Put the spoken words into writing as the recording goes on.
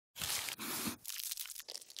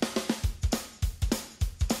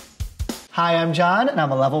Hi, I'm John, and I'm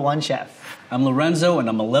a level 1 chef. I'm Lorenzo, and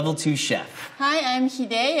I'm a level 2 chef. Hi, I'm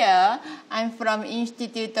Hideo. I'm from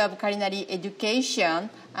Institute of Culinary Education.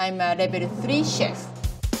 I'm a level 3 chef.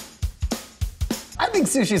 I think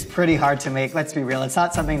sushi is pretty hard to make, let's be real. It's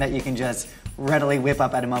not something that you can just readily whip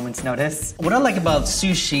up at a moment's notice. What I like about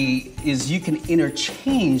sushi is you can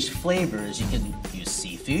interchange flavors. You can use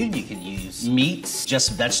seafood, you can use meats,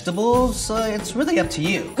 just vegetables. It's really up to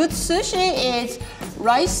you. Good sushi is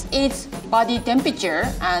rice is body temperature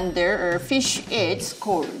and fish is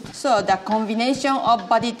cold. So the combination of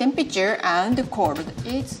body temperature and cold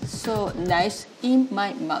is so nice in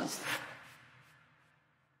my mouth.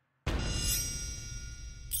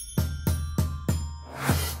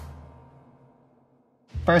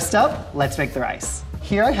 First up, let's make the rice.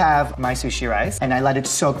 Here I have my sushi rice, and I let it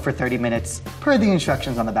soak for 30 minutes per the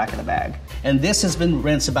instructions on the back of the bag. And this has been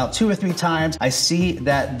rinsed about 2 or 3 times. I see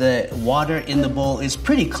that the water in the bowl is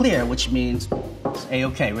pretty clear, which means it's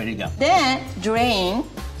A-okay, ready to go. Then drain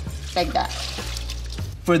like that.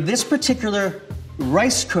 For this particular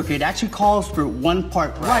rice cooker, it actually calls for 1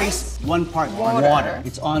 part rice, 1 part water.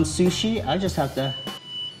 It's on sushi. I just have to...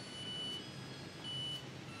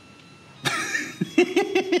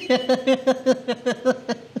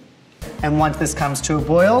 And once this comes to a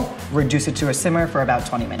boil, reduce it to a simmer for about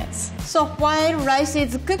 20 minutes. So while rice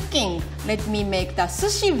is cooking, let me make the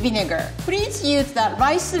sushi vinegar. Please use the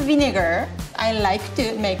rice vinegar. I like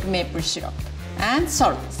to make maple syrup. And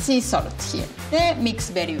salt, sea salt here. Then mix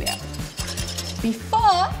very well.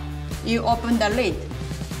 Before you open the lid,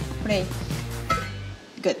 play.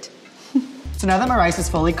 Good. So now that my rice is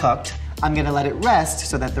fully cooked, I'm gonna let it rest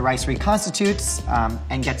so that the rice reconstitutes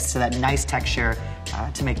and gets to that nice texture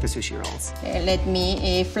to make the sushi rolls. Let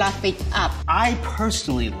me fluff it up. I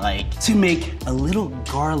personally like to make a little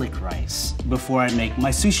garlic rice before I make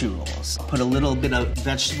my sushi rolls. Put a little bit of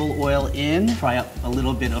vegetable oil in, fry up a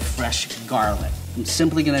little bit of fresh garlic. I'm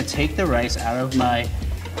simply gonna take the rice out of my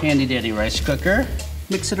handy dandy rice cooker,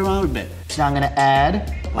 mix it around a bit. Now I'm gonna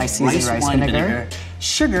add my seasoned rice vinegar,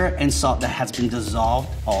 sugar, and salt that has been dissolved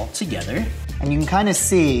all together. And you can kind of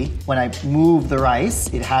see when I move the rice,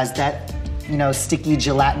 it has that, sticky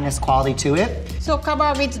gelatinous quality to it. So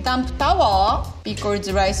cover with damp towel because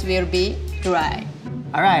the rice will be dry.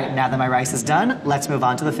 All right, now that my rice is done, let's move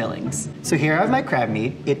on to the fillings. So here I have my crab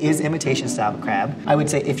meat. It is imitation style crab. I would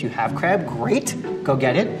say if you have crab, great, go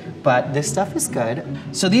get it. But this stuff is good.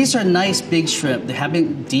 So these are nice big shrimp. They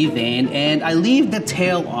haven't deveined, and I leave the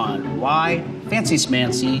tail on. Why? Fancy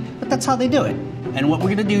smancy, but that's how they do it. And what we're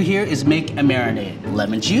gonna do here is make a marinade.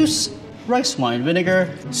 Lemon juice, rice wine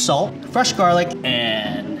vinegar, salt, fresh garlic,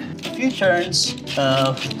 and a few turns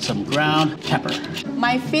of some ground pepper.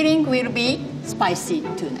 My filling will be spicy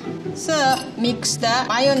tuna. So mix the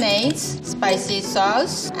mayonnaise, spicy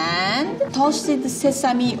sauce, and toasted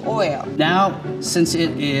sesame oil. Now, since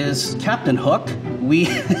it is Captain Hook, we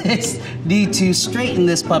need to straighten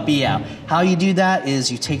this puppy out. How you do that is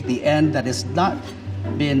you take the end that has not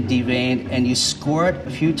been deveined and you score it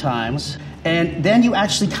a few times, and then you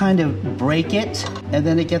actually kind of break it, and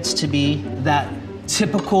then it gets to be that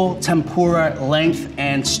typical tempura length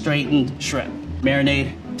and straightened shrimp.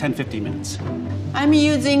 Marinade 10-15 minutes. I'm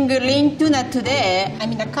using green tuna today.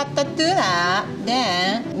 I'm gonna cut the tuna,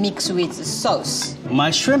 then mix with sauce. My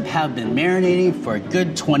shrimp have been marinating for a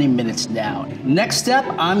good 20 minutes now. Next step,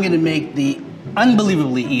 I'm gonna make the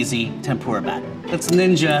unbelievably easy tempura batter. Let's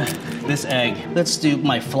ninja this egg. Let's do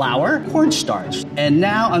my flour, cornstarch. And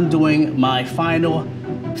now I'm doing my final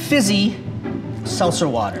fizzy seltzer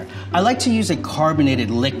water. I like to use a carbonated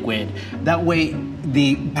liquid. That way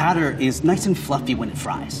the batter is nice and fluffy when it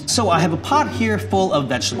fries. So I have a pot here full of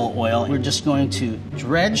vegetable oil. We're just going to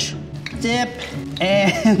dredge, dip,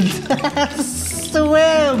 and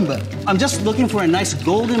swim. I'm just looking for a nice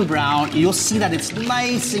golden brown. You'll see that it's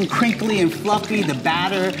nice and crinkly and fluffy. The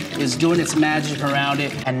batter is doing its magic around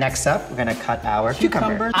it. And next up, we're gonna cut our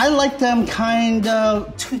cucumber. I like them kind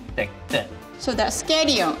of toothpick thin. So the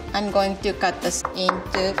scallion, I'm going to cut this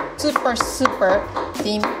into super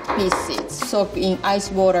thin pieces, soak in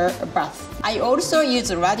ice water bath. I also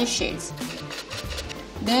use radishes.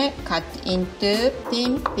 Then cut into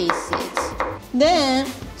thin pieces. Then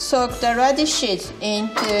soak the radishes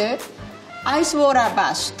into ice water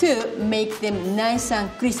bath to make them nice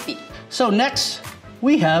and crispy. So next,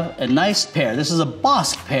 we have a nice pear. This is a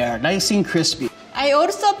Bosque pear, nice and crispy. I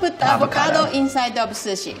also put avocado inside of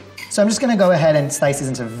sushi. So I'm just gonna go ahead and slice these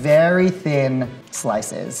into very thin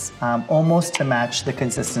slices, almost to match the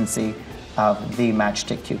consistency of the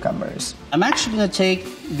matchstick cucumbers. I'm actually gonna take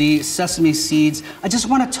the sesame seeds. I just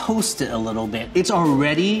wanna toast it a little bit. It's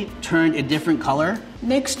already turned a different color.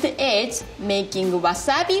 Next is making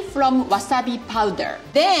wasabi from wasabi powder.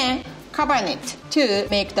 Then carbonate to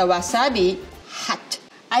make the wasabi hot.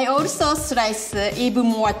 I also slice even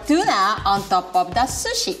more tuna on top of the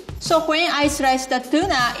sushi. So when I slice the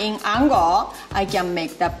tuna in angle, I can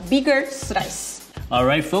make the bigger slice. All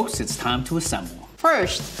right, folks, it's time to assemble.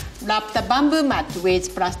 First, wrap the bamboo mat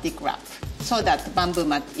with plastic wrap so that the bamboo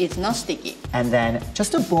mat is not sticky. And then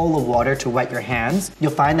just a bowl of water to wet your hands.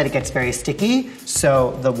 You'll find that it gets very sticky,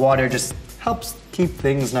 so the water just helps keep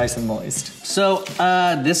things nice and moist. So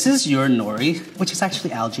this is your nori, which is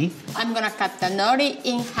actually algae. I'm gonna cut the nori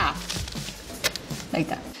in half, like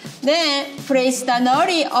that. Then place the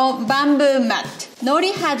nori on bamboo mat.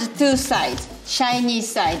 Nori has two sides, shiny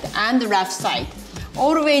side and rough side.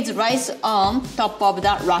 Always rice on top of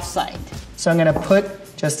the rough side. So I'm gonna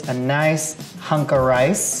put just a nice hunk of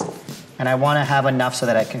rice, and I wanna have enough so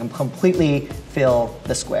that I can completely fill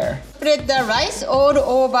the square. Spread the rice all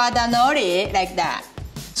over the nori like that.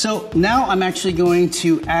 So now I'm actually going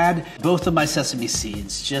to add both of my sesame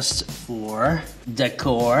seeds just for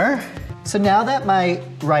decor. So now that my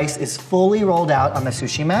rice is fully rolled out on the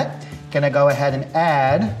sushi mat, gonna go ahead and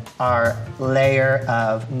add our layer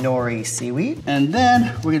of nori seaweed. And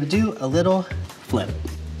then we're gonna do a little flip.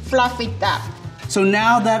 Fluff it up. So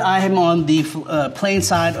now that I am on the plain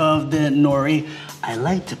side of the nori, I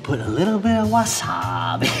like to put a little bit of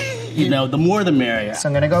wasabi. You know, the more the merrier. So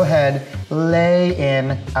I'm gonna go ahead, lay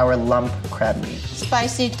in our lump crab meat.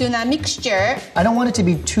 Spicy tuna mixture. I don't want it to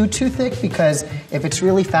be too thick because if it's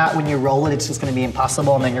really fat when you roll it, it's just gonna be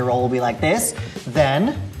impossible and then your roll will be like this.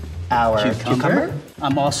 Then our cucumber.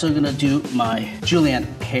 I'm also gonna do my julienne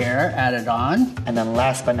pear added on. And then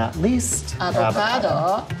last but not least,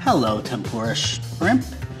 Avocado. Hello, tempura shrimp.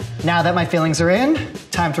 Now that my fillings are in,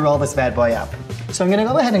 time to roll this bad boy up. So I'm gonna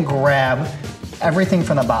go ahead and grab everything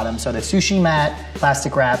from the bottom. So the sushi mat,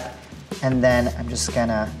 plastic wrap, and then I'm just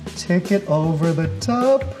gonna take it over the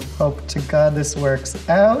top. Hope to God this works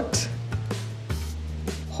out.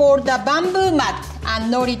 Hold the bamboo mat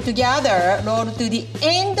and nori together, roll to the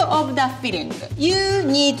end of the filling. You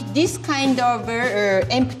need this kind of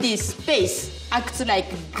empty space, acts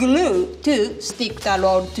like glue to stick the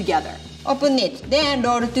roll together. Open it, then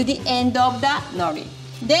roll to the end of the nori.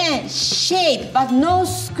 Then shape, but no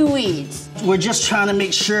squeeze. We're just trying to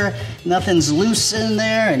make sure nothing's loose in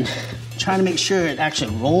there and trying to make sure it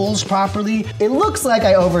actually rolls properly. It looks like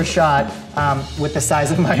I overshot with the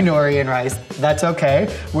size of my nori and rice. That's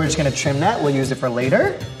okay. We're just gonna trim that. We'll use it for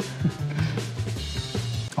later.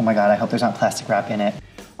 Oh my God, I hope there's not plastic wrap in it.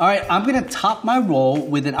 All right, I'm gonna top my roll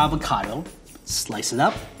with an avocado, slice it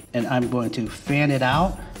up, and I'm going to fan it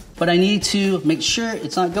out. But I need to make sure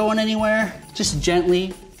it's not going anywhere. Just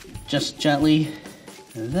gently,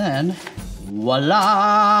 and then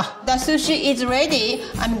voila! The sushi is ready.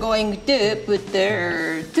 I'm going to put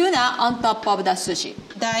the tuna on top of the sushi,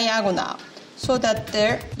 diagonal, so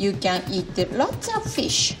that you can eat lots of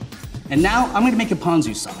fish. And now I'm gonna make a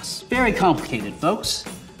ponzu sauce. Very complicated, folks.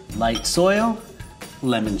 Light soil,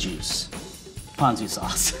 lemon juice, ponzu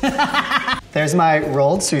sauce. There's my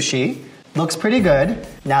rolled sushi. Looks pretty good.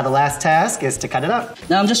 Now the last task is to cut it up.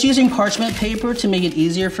 Now I'm just using parchment paper to make it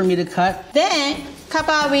easier for me to cut. Then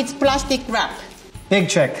cover with plastic wrap. Big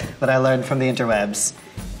trick that I learned from the interwebs.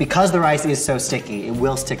 Because the rice is so sticky, it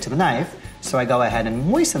will stick to the knife, so I go ahead and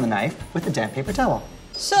moisten the knife with a damp paper towel.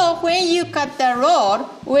 So when you cut the roll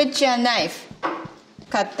with your knife,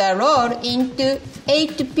 cut the roll into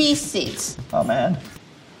 8 pieces. Oh man.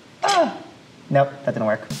 Ah. Nope, that didn't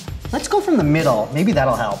work. Let's go from the middle. Maybe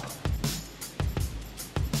that'll help.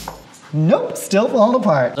 Nope, still falling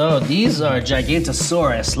apart. Oh, these are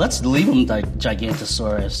Gigantosaurus. Let's leave them like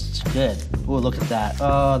Gigantosaurus. It's good. Oh, look at that.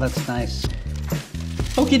 Oh, that's nice.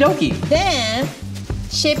 Okie dokie. Then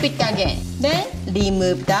shape it again. Then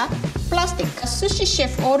remove the plastic. A sushi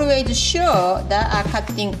chef always show the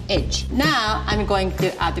cutting edge. Now I'm going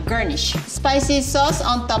to add garnish. Spicy sauce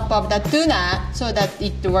on top of the tuna so that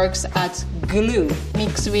it works as glue.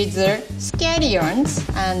 Mix with the scallions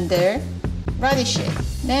and the radishes.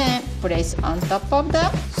 Then place on top of the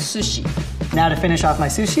sushi. Now to finish off my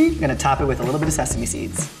sushi, I'm gonna top it with a little bit of sesame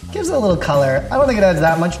seeds. Gives it a little color. I don't think it adds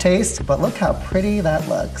that much taste, but look how pretty that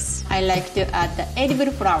looks. I like to add the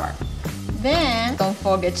edible flower. Then don't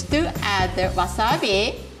forget to add the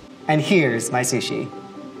wasabi. And here's my sushi.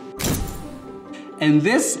 And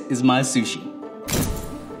this is my sushi.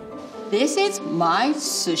 This is my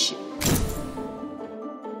sushi.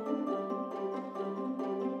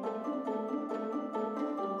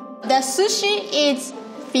 The sushi is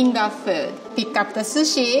finger food. Pick up the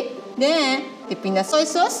sushi, then dip in the soy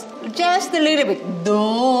sauce, just a little bit.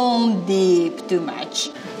 Don't dip too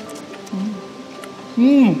much.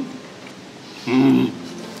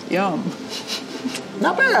 Yum.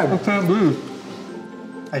 Not bad. I can't believe.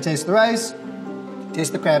 I taste the rice,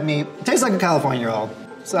 taste the crab meat. It tastes like a California roll.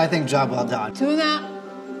 So I think job well done. Tuna,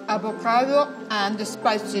 avocado, and the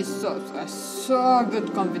spicy sauce are so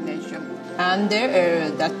good combination. And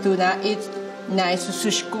the tuna is nice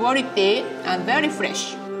sushi quality and very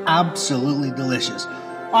fresh. Absolutely delicious.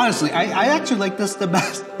 Honestly, I actually like this the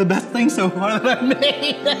best thing so far that I've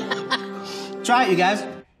made. Try it, you guys.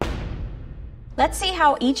 Let's see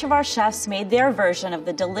how each of our chefs made their version of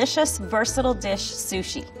the delicious, versatile dish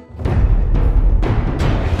sushi.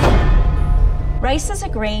 Rice is a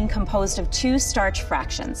grain composed of two starch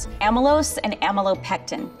fractions, amylose and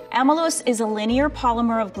amylopectin. Amylose is a linear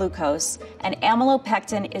polymer of glucose, and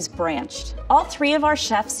amylopectin is branched. All three of our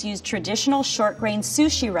chefs used traditional short grain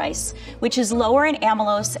sushi rice, which is lower in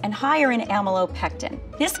amylose and higher in amylopectin.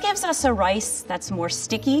 This gives us a rice that's more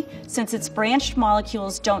sticky, since its branched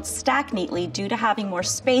molecules don't stack neatly due to having more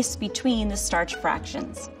space between the starch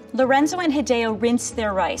fractions. Lorenzo and Hideo rinsed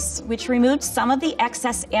their rice, which removed some of the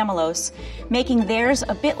excess amylose, making theirs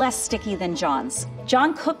a bit less sticky than John's.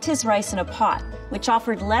 John cooked his rice in a pot, which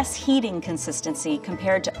offered less heating consistency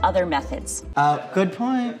compared to other methods. Good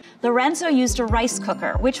point. Lorenzo used a rice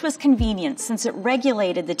cooker, which was convenient since it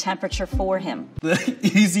regulated the temperature for him. The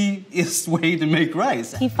easiest way to make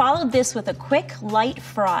rice. He followed this with a quick, light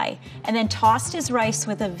fry, and then tossed his rice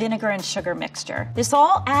with a vinegar and sugar mixture. This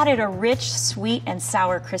all added a rich, sweet, and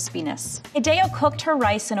sour crispiness. Hideo cooked her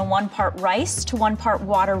rice in a 1-part rice to 1-part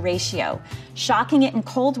water ratio, shocking it in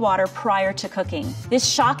cold water prior to cooking. This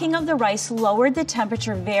shocking of the rice lowered the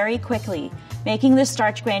temperature very quickly, making the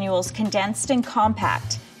starch granules condensed and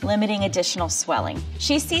compact, limiting additional swelling.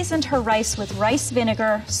 She seasoned her rice with rice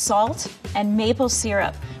vinegar, salt, and maple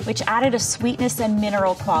syrup, which added a sweetness and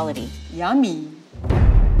mineral quality. Yummy.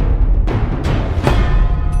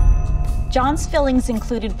 John's fillings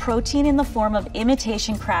included protein in the form of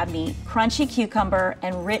imitation crab meat, crunchy cucumber,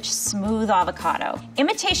 and rich, smooth avocado.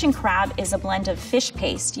 Imitation crab is a blend of fish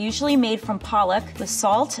paste, usually made from pollock, with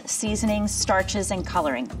salt, seasonings, starches, and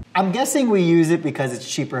coloring. I'm guessing we use it because it's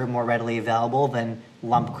cheaper and more readily available than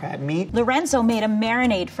lump crab meat. Lorenzo made a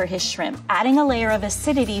marinade for his shrimp, adding a layer of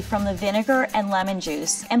acidity from the vinegar and lemon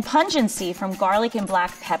juice, and pungency from garlic and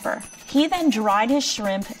black pepper. He then dried his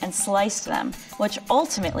shrimp and sliced them, which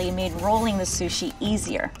ultimately made rolling the sushi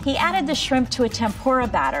easier. He added the shrimp to a tempura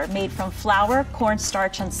batter made from flour,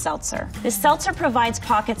 cornstarch, and seltzer. The seltzer provides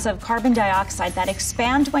pockets of carbon dioxide that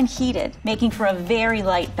expand when heated, making for a very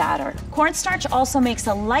light batter. Cornstarch also makes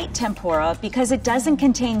a light tempura because it doesn't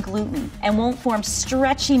contain gluten and won't form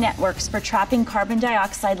stretchy networks for trapping carbon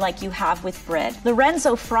dioxide like you have with bread.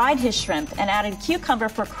 Lorenzo fried his shrimp and added cucumber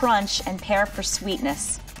for crunch and pear for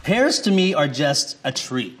sweetness. Pears to me are just a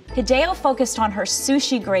treat. Hideo focused on her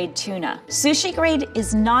sushi grade tuna. Sushi grade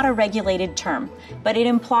is not a regulated term, but it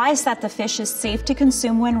implies that the fish is safe to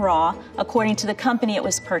consume when raw, according to the company it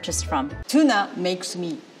was purchased from. Tuna makes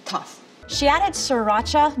me tough. She added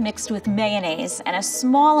sriracha mixed with mayonnaise and a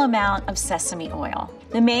small amount of sesame oil.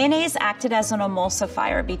 The mayonnaise acted as an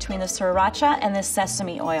emulsifier between the sriracha and the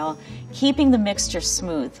sesame oil, keeping the mixture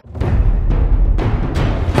smooth.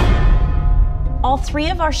 All three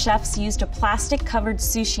of our chefs used a plastic-covered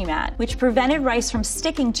sushi mat, which prevented rice from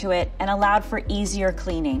sticking to it and allowed for easier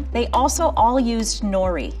cleaning. They also all used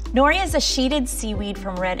nori. Nori is a sheeted seaweed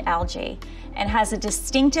from red algae and has a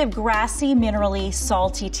distinctive grassy, minerally,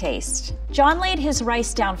 salty taste. John laid his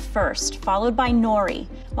rice down first, followed by nori,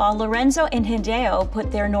 while Lorenzo and Hideo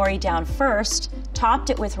put their nori down first, topped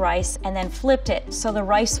it with rice, and then flipped it so the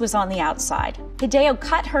rice was on the outside. Hideo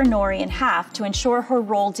cut her nori in half to ensure her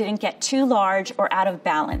roll didn't get too large or out of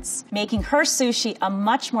balance, making her sushi a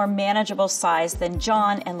much more manageable size than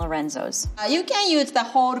John and Lorenzo's. You can use the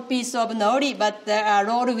whole piece of nori, but the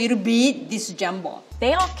roll will be this jumbo.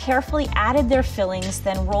 They all carefully added their fillings,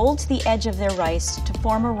 then rolled the edge of their rice to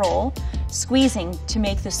form a roll, squeezing to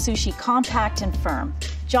make the sushi compact and firm.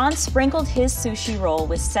 John sprinkled his sushi roll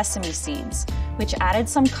with sesame seeds, which added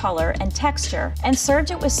some color and texture, and served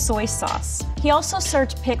it with soy sauce. He also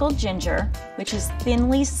served pickled ginger, which is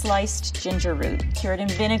thinly sliced ginger root, cured in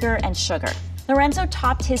vinegar and sugar. Lorenzo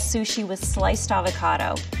topped his sushi with sliced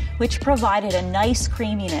avocado, which provided a nice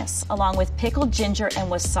creaminess, along with pickled ginger and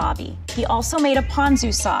wasabi. He also made a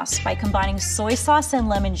ponzu sauce by combining soy sauce and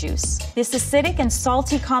lemon juice. This acidic and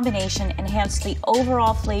salty combination enhanced the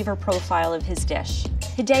overall flavor profile of his dish.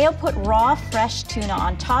 Hideo put raw, fresh tuna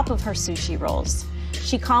on top of her sushi rolls.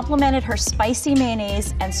 She complemented her spicy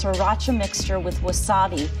mayonnaise and sriracha mixture with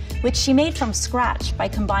wasabi, which she made from scratch by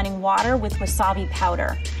combining water with wasabi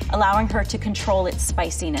powder, allowing her to control its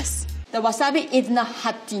spiciness. The wasabi is not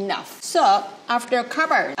hot enough. So after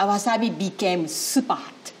covered, the wasabi became super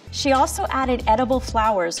hot. She also added edible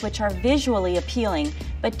flowers, which are visually appealing,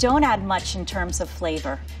 but don't add much in terms of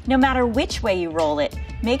flavor. No matter which way you roll it,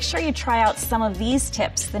 make sure you try out some of these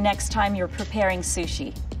tips the next time you're preparing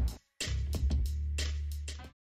sushi.